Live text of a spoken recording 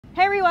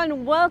Hey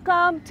everyone,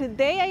 welcome.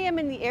 Today I am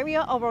in the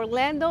area of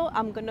Orlando.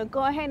 I'm gonna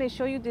go ahead and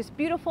show you this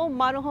beautiful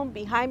model home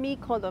behind me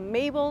called the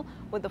Mabel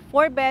with the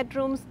 4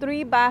 bedrooms,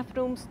 3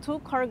 bathrooms,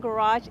 2-car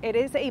garage. It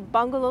is a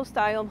bungalow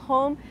style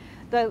home.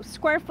 The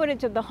square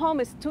footage of the home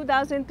is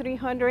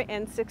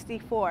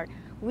 2,364.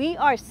 We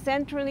are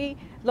centrally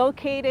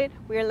located.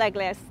 We're like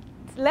less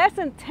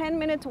than 10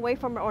 minutes away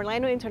from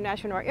Orlando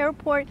International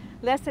Airport,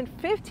 less than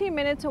 15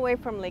 minutes away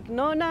from Lake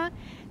Nona,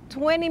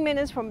 20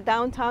 minutes from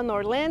downtown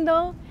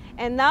Orlando.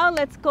 And now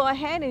let's go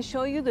ahead and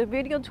show you the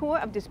video tour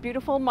of this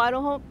beautiful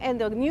model home and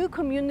the new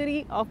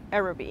community of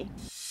Araby.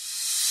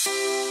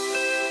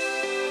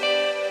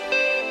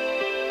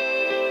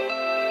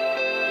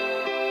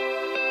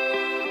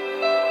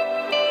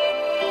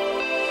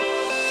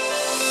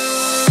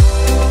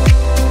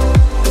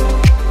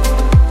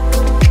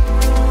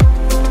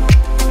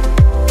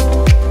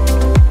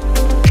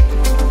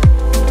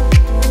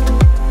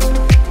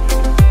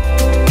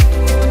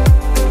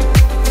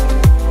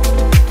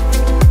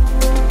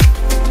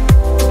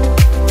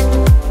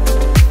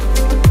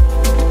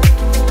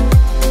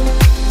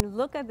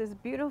 Look at this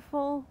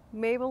beautiful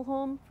Mabel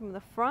home from the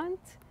front.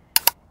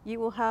 You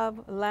will have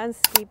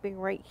landscaping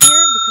right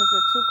here because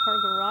the 2-car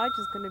garage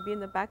is going to be in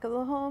the back of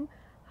the home.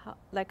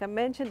 Like I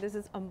mentioned, this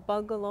is a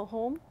bungalow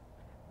home.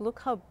 Look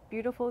how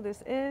beautiful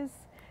this is.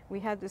 We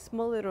have this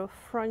small little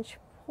front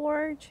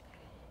porch,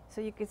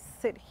 so you can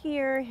sit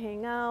here,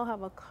 hang out,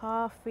 have a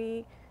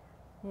coffee,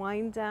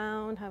 wind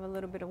down, have a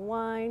little bit of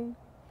wine.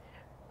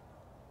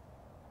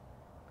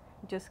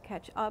 Just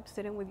catch up,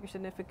 sitting with your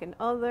significant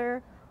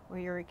other or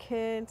your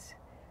kids,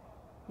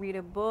 read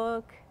a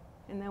book,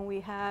 and then we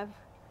have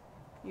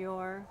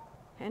your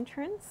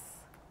entrance,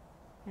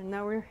 and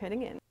now we're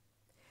heading in.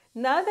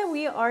 Now that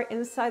we are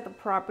inside the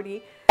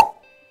property,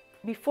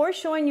 before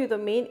showing you the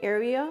main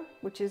area,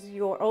 which is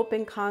your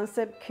open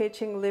concept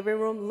kitchen, living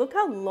room, look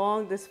how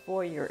long this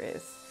foyer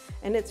is,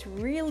 and it's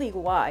really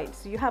wide,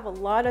 so you have a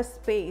lot of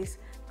space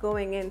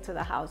going into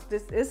the house.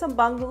 This is a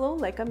bungalow,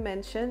 like I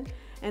mentioned.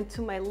 And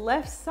to my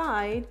left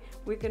side,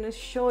 I'm going to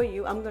show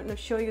you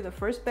the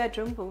first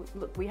bedroom.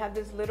 Look, we have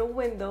this little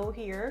window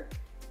here,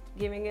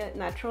 giving it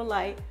natural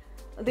light.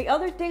 The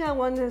other thing I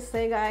wanted to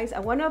say, guys, I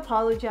want to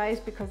apologize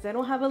because they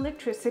don't have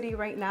electricity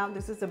right now.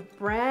 This is a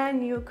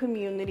brand new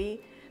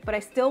community, but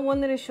I still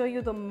wanted to show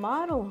you the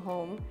model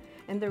home.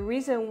 And the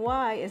reason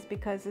why is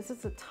because this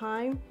is a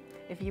time,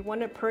 if you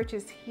want to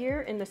purchase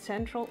here in the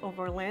central of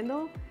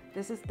Orlando,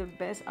 this is the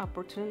best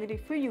opportunity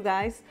for you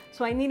guys.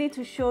 So I needed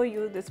to show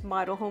you this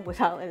model home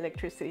without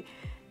electricity.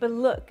 But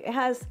look, it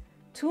has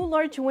 2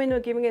 large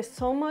windows giving it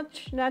so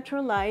much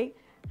natural light.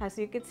 As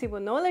you can see,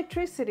 with no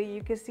electricity,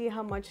 you can see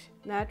how much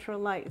natural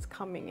light is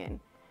coming in.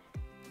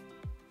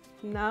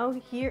 Now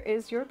here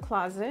is your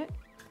closet.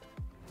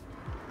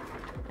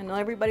 I know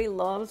everybody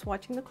loves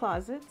watching the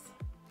closets.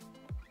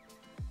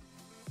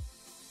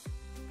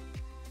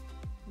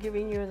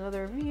 Giving you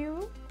another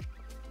view.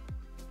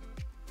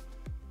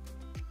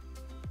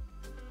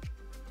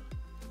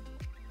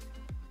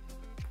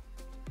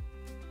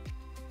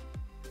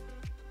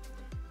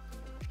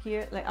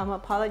 Here, like, I'm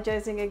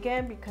apologizing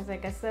again because,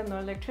 like I said, no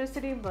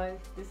electricity, but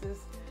this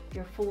is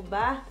your full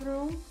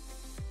bathroom.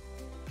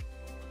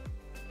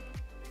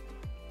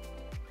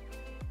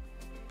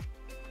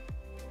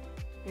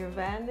 Your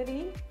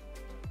vanity.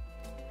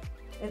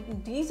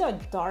 And these are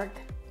dark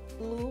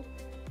blue.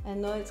 I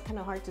know it's kind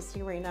of hard to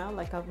see right now,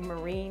 like a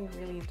marine,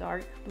 really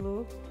dark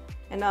blue.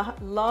 And I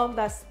love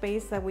that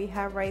space that we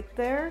have right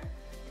there.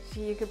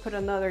 So you could put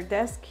another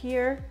desk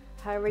here.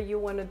 However you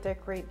want to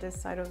decorate this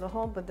side of the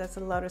home, but that's a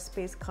lot of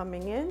space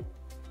coming in.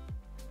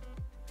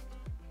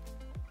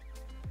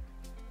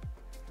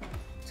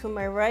 To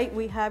my right,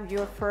 we have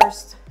your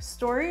first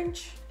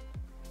storage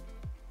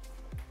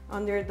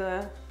under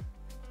the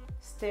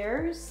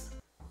stairs.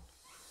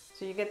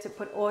 So you get to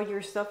put all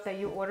your stuff that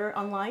you order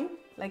online,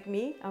 like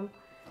me.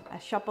 I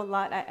shop a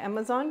lot at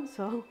Amazon,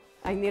 so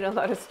I need a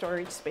lot of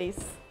storage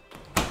space.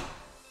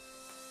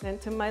 Then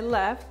to my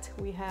left,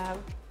 we have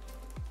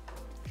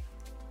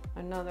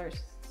another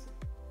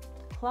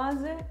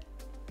closet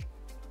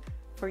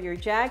for your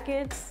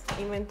jackets,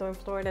 even though in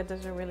Florida it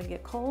doesn't really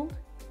get cold.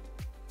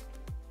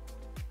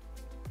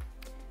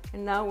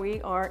 And now we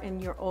are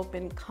in your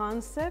open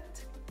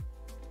concept.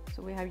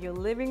 So we have your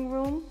living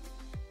room,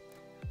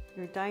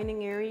 your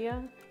dining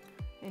area,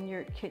 and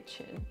your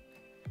kitchen.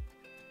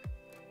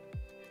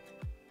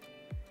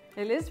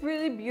 It is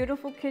really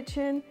beautiful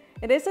kitchen.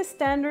 It is a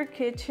standard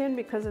kitchen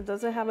because it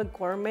doesn't have a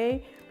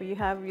gourmet, but you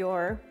have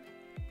your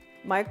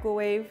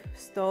microwave,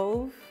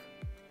 stove,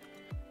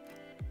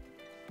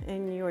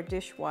 and your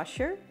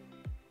dishwasher.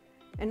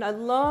 And I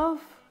love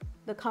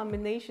the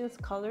combinations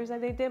colors that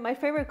they did. My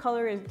favorite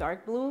color is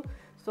dark blue,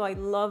 so I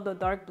love the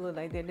dark blue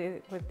that they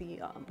did with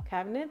the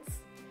cabinets.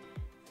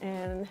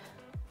 And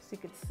as you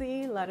can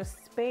see, a lot of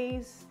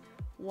space,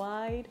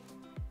 wide,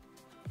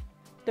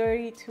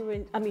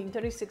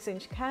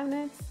 36-inch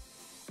cabinets,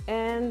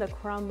 and the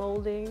crown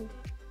molding.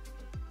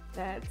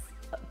 That's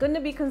going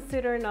to be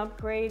considered an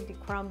upgrade, the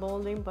crown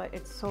molding, but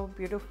it's so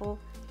beautiful.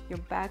 Your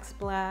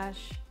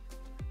backsplash,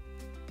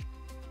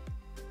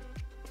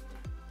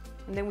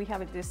 And then we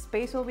have this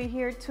space over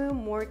here too,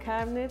 more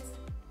cabinets.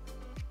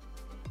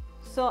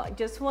 So I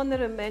just wanted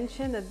to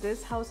mention that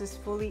this house is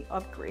fully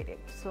upgraded.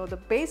 So the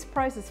base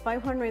price is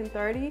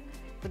 $530,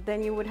 but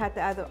then you would have to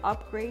add the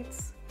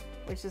upgrades,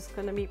 which is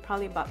gonna be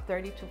probably about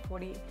 $30 to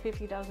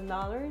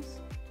 $50,000.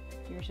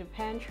 Here's your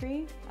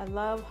pantry. I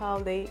love how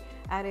they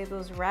added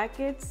those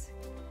rackets,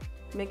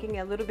 making it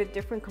a little bit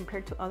different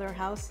compared to other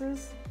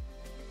houses.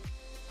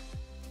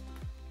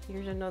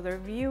 Here's another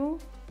view.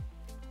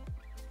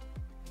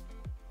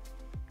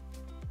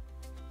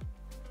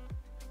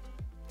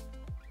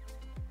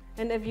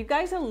 And if you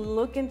guys are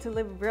looking to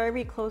live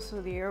very close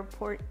to the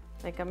airport,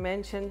 like I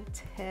mentioned,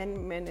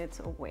 10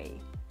 minutes away.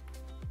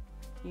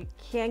 You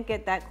can't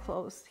get that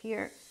close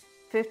here.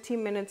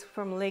 15 minutes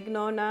from Lake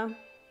Nona.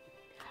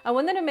 I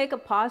wanted to make a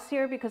pause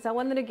here because I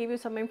wanted to give you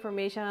some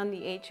information on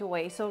the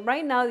HOA. So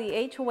right now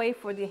the HOA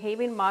for the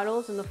Haven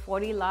models in the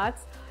 40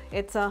 lots,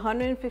 it's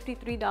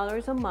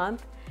 $153 a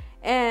month.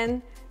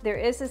 And there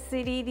is a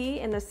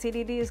CDD, and the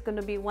CDD is going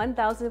to be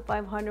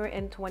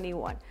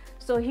 $1,521.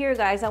 So here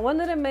guys, I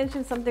wanted to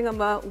mention something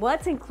about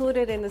what's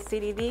included in the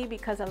CDD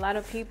because a lot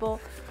of people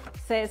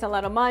say it's a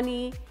lot of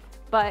money.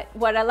 But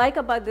what I like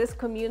about this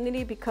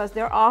community, because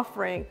they're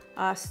offering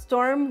a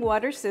storm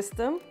water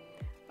system,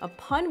 a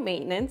pond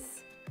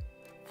maintenance,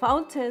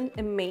 fountain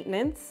and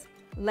maintenance,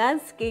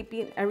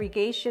 landscaping,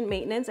 irrigation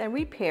maintenance and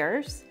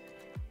repairs.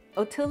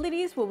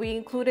 Utilities will be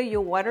included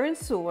your water and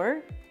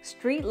sewer,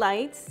 street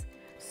lights.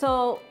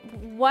 So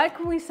what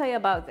can we say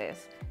about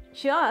this?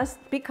 Just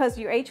because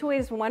your HOA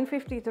is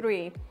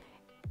 153,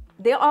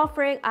 they're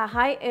offering a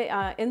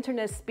high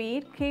internet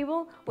speed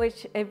cable,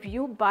 which if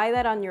you buy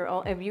that on your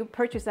own, if you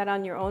purchase that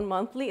on your own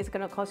monthly, it's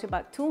gonna cost you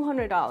about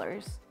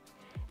 $200.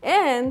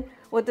 And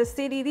with the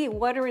CDD,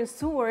 water and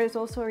sewer is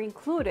also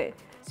included.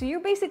 So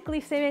you're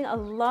basically saving a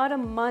lot of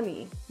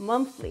money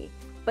monthly,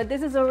 but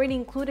this is already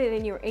included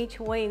in your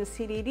HOA and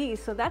CDD.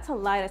 So that's a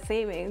lot of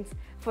savings.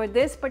 For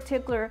this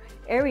particular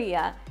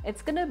area,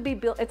 it's gonna be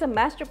built, it's a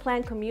master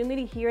plan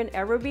community here in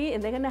Everby,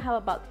 and they're gonna have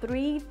about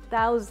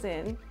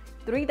 3,000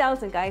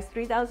 guys,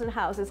 3,000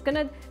 houses. It's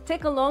gonna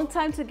take a long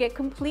time to get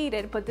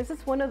completed, but this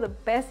is one of the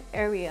best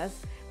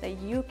areas that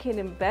you can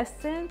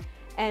invest in.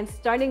 And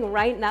starting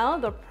right now,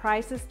 the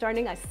price is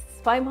starting at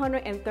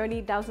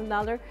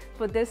 $530,000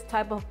 for this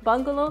type of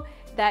bungalow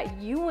that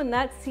you will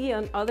not see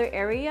in other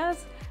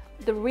areas.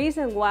 The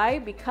reason why,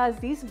 because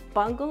these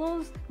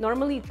bungalows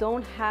normally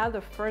don't have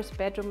the first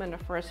bedroom and the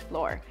first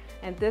floor,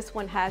 and this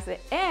one has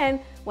it.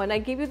 And when I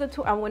give you the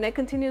tour, and when I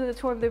continue the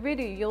tour of the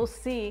video, you'll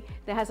see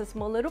that has a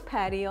small little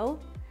patio.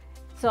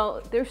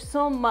 So there's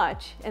so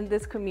much in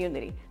this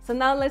community. So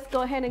now let's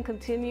go ahead and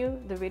continue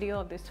the video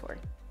of this tour.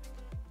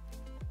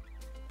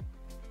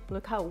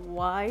 Look how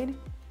wide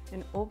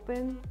and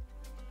open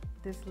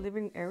this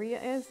living area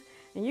is.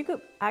 And you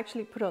could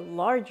actually put a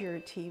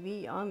larger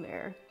TV on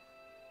there.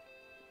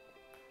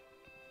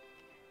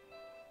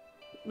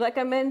 Like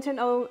I mentioned,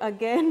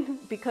 again,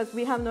 because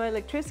we have no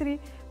electricity,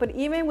 but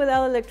even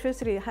without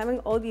electricity, having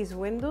all these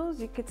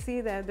windows, you could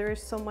see that there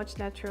is so much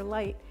natural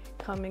light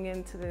coming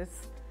into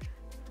this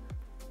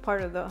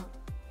part of the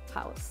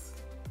house.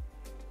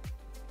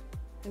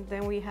 And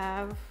then we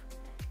have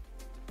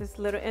this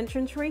little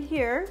entrance right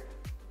here.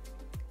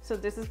 So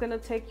this is gonna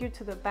take you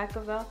to the back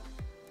of the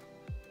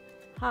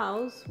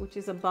house, which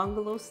is a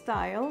bungalow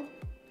style.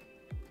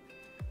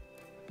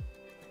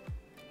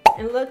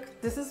 And look,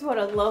 this is what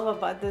I love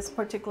about this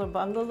particular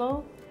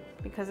bungalow,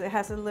 because it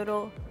has a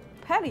little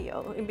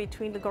patio in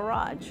between the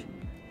garage.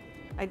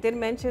 I did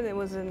mention it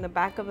was in the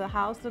back of the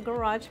house, the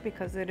garage,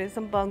 because it is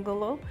a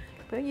bungalow,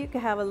 but you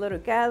can have a little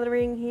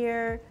gathering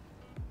here,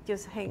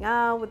 just hang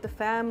out with the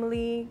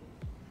family,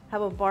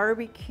 have a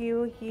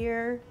barbecue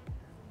here.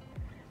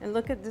 And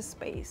look at this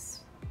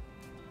space.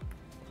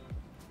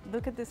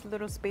 Look at this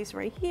little space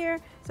right here.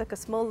 It's like a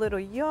small little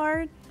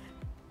yard.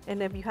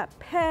 And if you have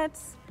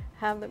pets,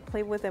 have them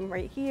play with them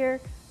right here.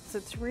 So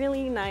it's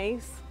really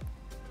nice.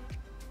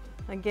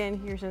 Again,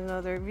 here's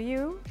another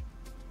view.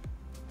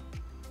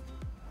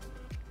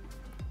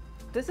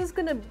 This is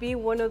gonna be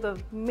one of the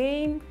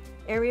main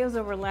areas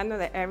of Orlando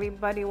that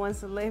everybody wants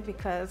to live,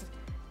 because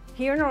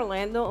here in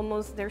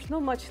Orlando, there's no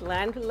much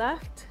land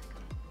left.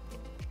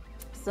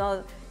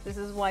 So this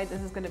is why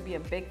this is gonna be a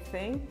big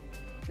thing.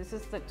 This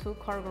is the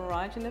 2-car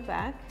garage in the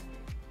back,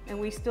 and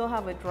we still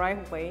have a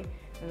driveway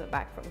in the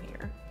back from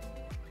here.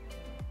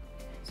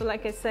 So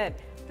like I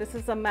said, this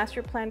is a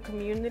master plan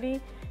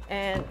community,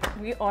 and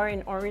we are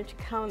in Orange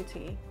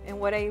County. And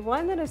what I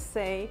wanted to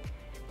say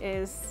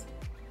is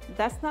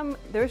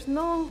there's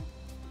no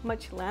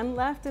much land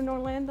left in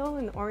Orlando,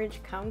 in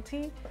Orange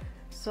County.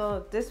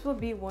 So this will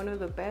be one of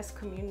the best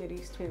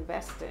communities to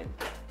invest in.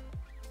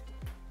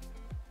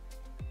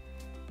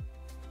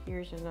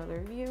 Here's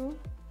another view.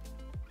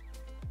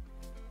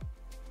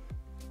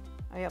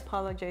 I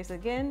apologize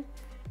again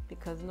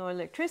because no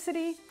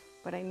electricity,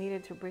 but I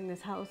needed to bring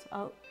this house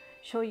out,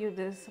 show you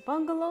this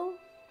bungalow.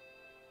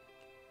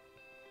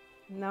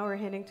 Now we're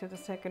heading to the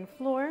second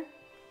floor.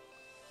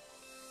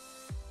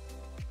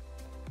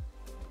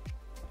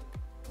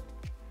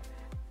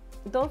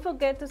 don't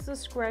forget to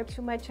subscribe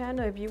to my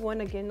channel if you want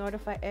to get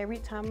notified every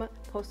time I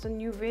post a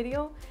new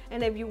video.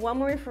 And if you want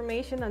more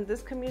information on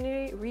this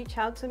community, reach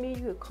out to me. You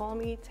can call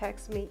me,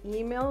 text me,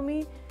 email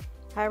me.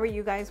 However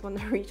you guys want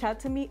to reach out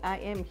to me, I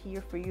am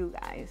here for you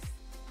guys.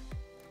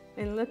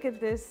 And look at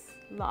this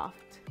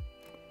loft.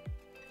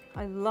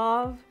 I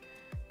love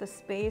the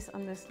space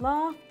on this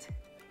loft.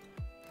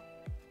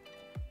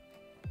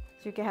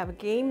 So you can have a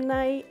game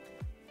night,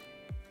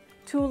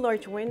 2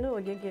 large windows,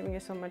 again giving you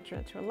so much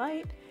natural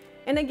light.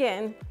 And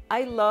again,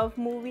 I love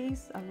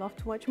movies. I love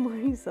to watch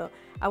movies, so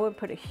I would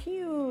put a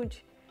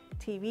huge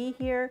TV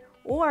here.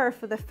 Or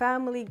for the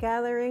family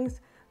gatherings,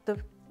 the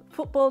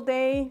football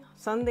day,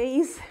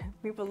 Sundays,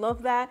 people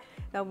love that.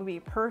 That would be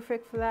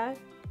perfect for that.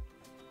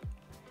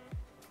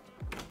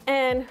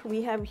 And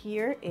we have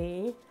here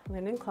a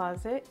linen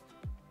closet,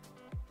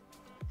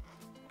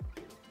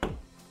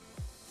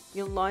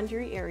 your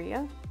laundry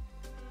area.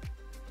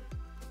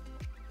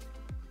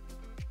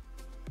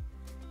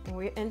 And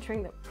we're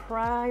entering the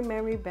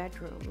primary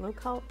bedroom.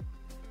 Look how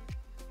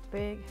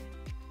big,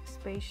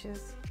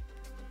 spacious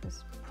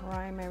this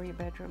primary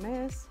bedroom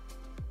is.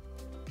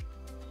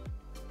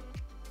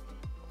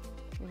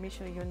 Let me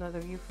show you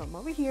another view from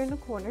over here in the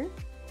corner.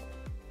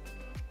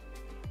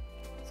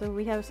 So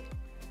we have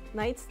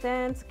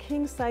nightstands,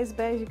 king size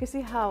beds. You can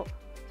see how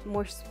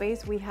more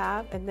space we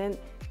have, and then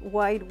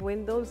wide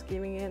windows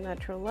giving it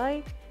natural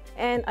light.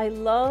 And I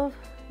love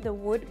the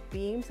wood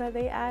beams that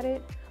they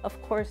added. Of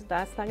course,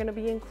 that's not going to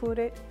be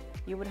included.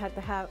 You would have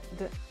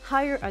to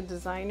hire a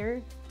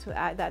designer to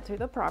add that to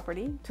the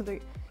property,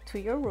 to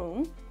your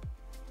room.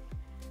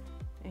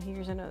 And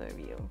here's another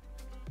view.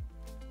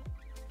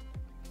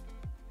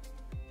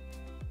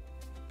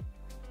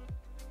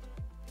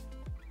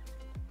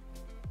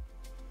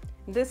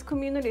 This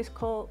community is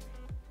called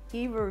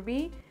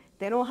Everby.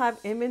 They don't have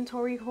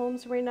inventory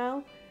homes right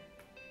now,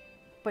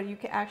 but you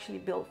can actually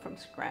build from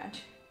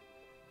scratch.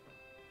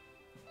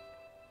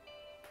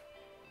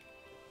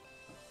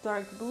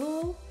 Dark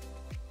blue.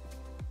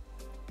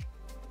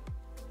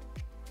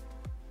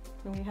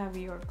 And we have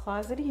your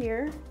closet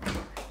here,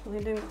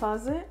 linen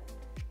closet.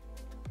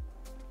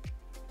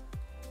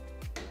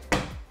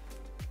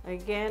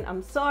 Again,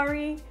 I'm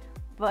sorry,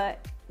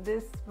 but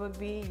this would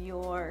be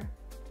your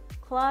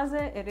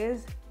closet. It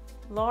is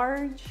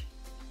large,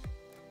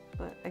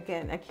 but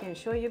again, I can't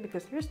show you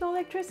because there's no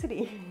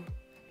electricity.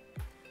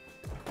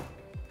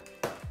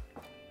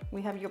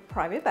 We have your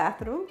private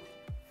bathroom.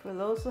 For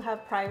those who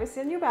have privacy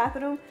in your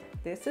bathroom,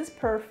 this is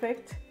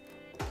perfect.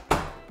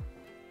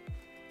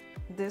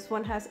 This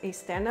one has a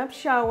stand-up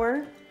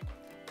shower.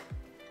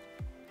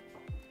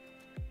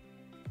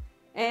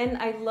 And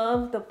I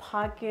love the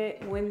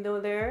pocket window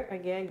there,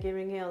 again,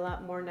 giving it a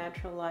lot more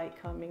natural light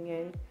coming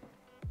in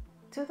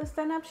to the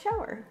stand-up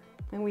shower.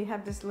 And we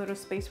have this little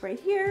space right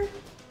here,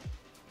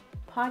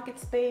 pocket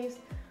space.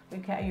 We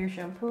got your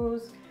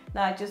shampoos.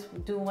 Now I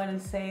just do want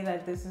to say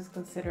that this is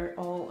considered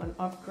an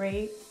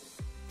upgrade.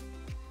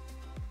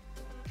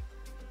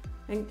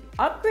 And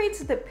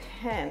upgrades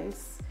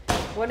depends.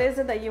 What is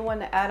it that you want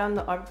to add on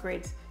the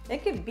upgrades?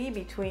 It could be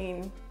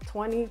between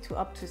 $20,000 to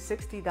up to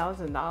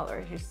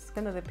 $60,000. It's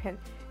gonna depend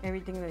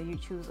everything that you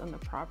choose on the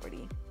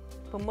property.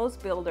 But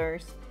most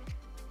builders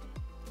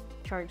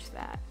charge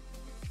that.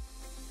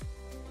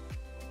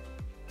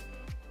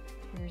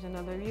 Here's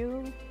another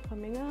view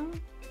coming out.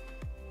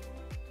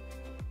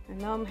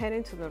 And now I'm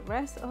heading to the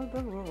rest of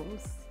the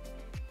rooms.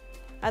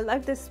 I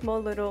like this small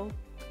little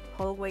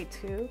hallway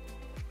too,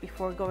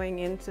 before going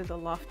into the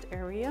loft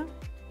area.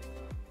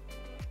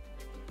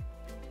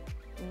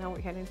 And now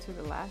we're heading to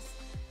the last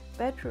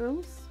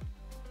bedrooms.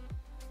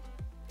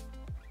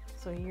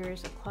 So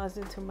here's a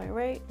closet to my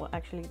right. Well,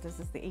 actually, this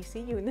is the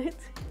AC unit.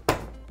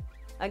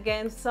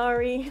 Again,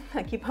 sorry,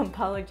 I keep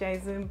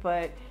apologizing,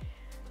 but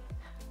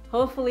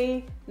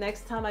hopefully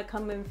next time I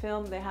come and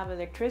film, they have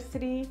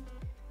electricity.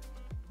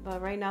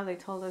 But right now they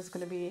told us it's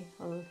gonna be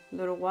a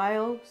little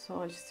while,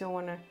 so I still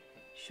wanna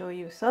show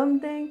you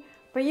something.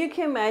 But you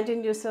can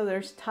imagine yourself,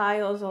 there's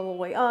tiles all the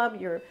way up,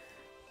 your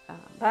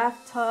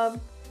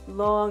bathtub,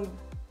 long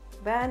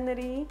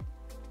vanity,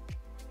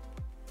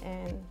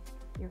 and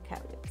your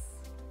cabinets.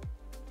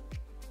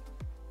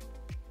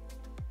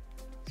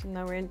 So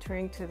now we're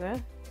entering to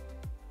the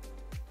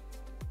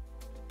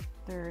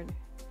third,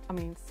 I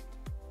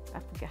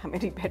forget how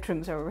many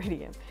bedrooms are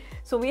already in.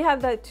 So we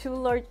have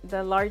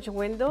the large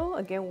window,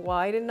 again,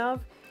 wide enough.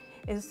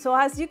 And so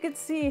as you can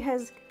see, it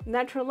has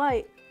natural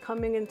light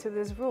coming into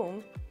this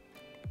room.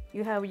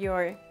 You have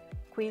your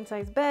queen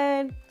size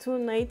bed, 2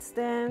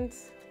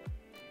 nightstands,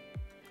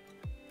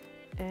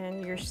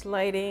 and your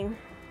sliding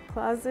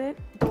closet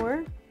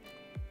door.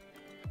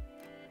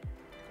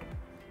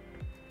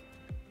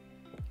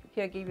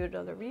 Here, I give you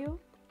another view.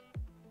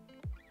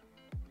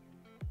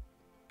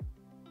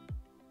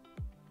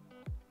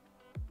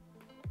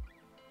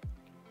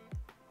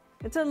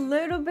 It's a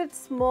little bit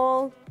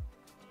small.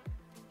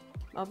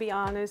 I'll be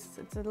honest,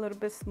 it's a little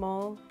bit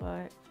small,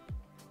 but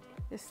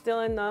it's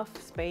still enough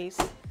space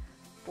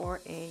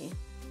for a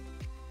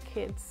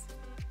kid's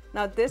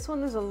Now this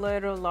one is a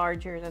little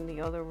larger than the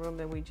other room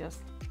that we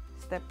just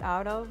stepped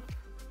out of.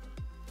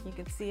 You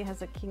can see it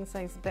has a king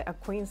size bed, a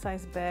queen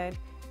size bed,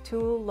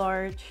 2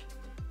 large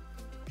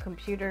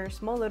computers,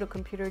 small little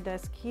computer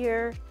desk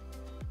here.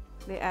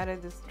 They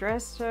added this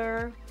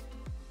dresser.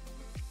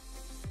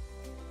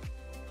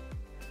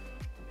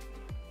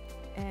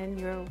 And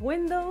your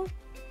window.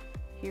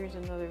 Here's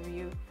another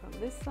view from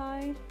this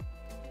side.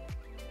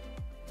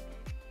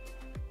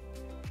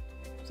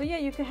 So yeah,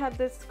 you can have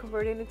this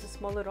converted into a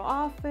small little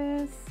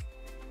office.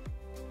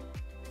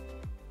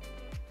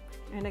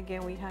 And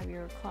again, we have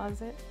your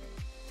closet.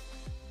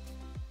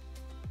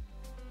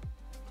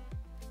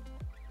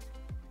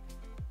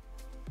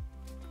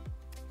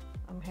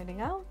 I'm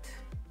heading out.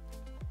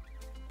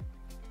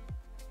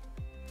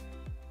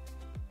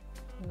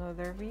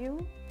 Another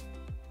view.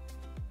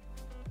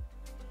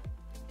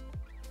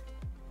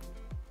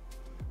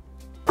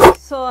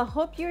 So I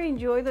hope you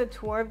enjoy the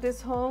tour of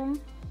this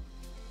home.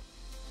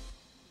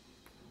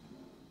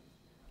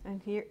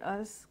 And hear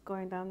us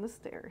going down the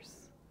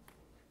stairs.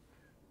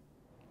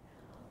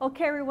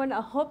 Okay everyone,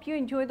 I hope you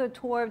enjoyed the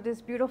tour of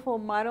this beautiful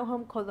model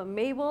home called the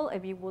Mabel.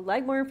 If you would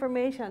like more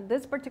information on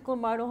this particular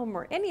model home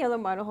or any other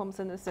model homes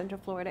in the Central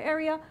Florida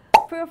area,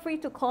 feel free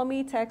to call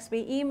me, text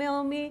me,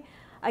 email me.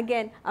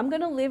 Again, I'm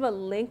going to leave a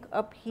link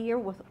up here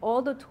with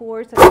all the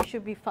tours that you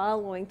should be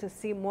following to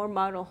see more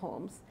model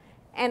homes.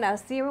 And I'll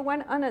see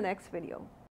everyone on the next video.